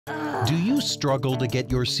Do you struggle to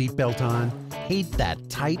get your seatbelt on? Hate that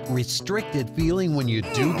tight, restricted feeling when you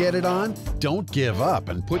do get it on? Don't give up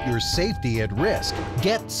and put your safety at risk.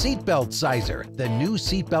 Get Seatbelt Sizer, the new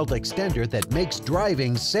seatbelt extender that makes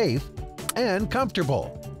driving safe and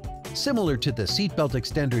comfortable. Similar to the seatbelt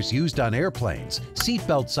extenders used on airplanes,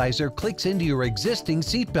 Seatbelt Sizer clicks into your existing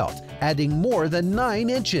seatbelt, adding more than 9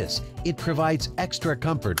 inches. It provides extra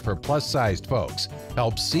comfort for plus-sized folks,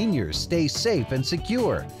 helps seniors stay safe and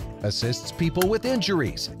secure, assists people with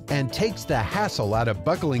injuries, and takes the hassle out of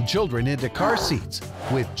buckling children into car seats.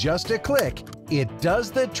 With just a click, it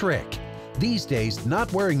does the trick. These days,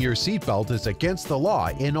 not wearing your seatbelt is against the law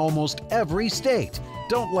in almost every state.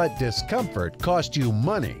 Don't let discomfort cost you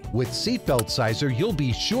money. With Seatbelt Sizer, you'll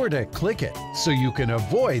be sure to click it so you can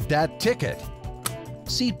avoid that ticket.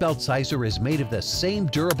 Seatbelt Sizer is made of the same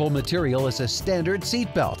durable material as a standard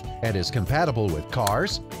seatbelt and is compatible with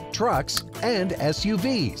cars, trucks, and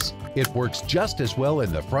SUVs. It works just as well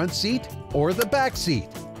in the front seat or the back seat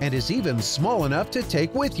and is even small enough to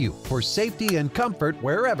take with you for safety and comfort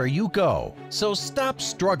wherever you go. So stop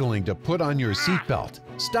struggling to put on your seatbelt.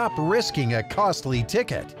 Stop risking a costly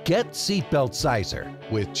ticket. Get Seatbelt Sizer.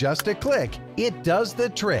 With just a click, it does the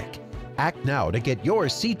trick. Act now to get your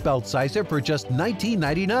Seatbelt Sizer for just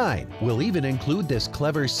 $19.99. We'll even include this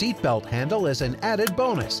clever seatbelt handle as an added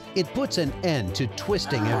bonus. It puts an end to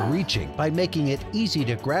twisting and reaching by making it easy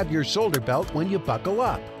to grab your shoulder belt when you buckle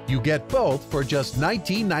up. You get both for just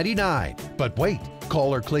 $19.99. But wait,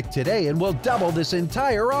 call or click today and we'll double this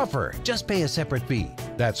entire offer. Just pay a separate fee.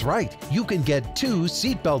 That's right, you can get 2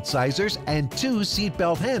 Seatbelt Sizers and 2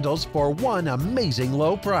 seatbelt handles for one amazing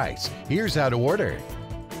low price. Here's how to order.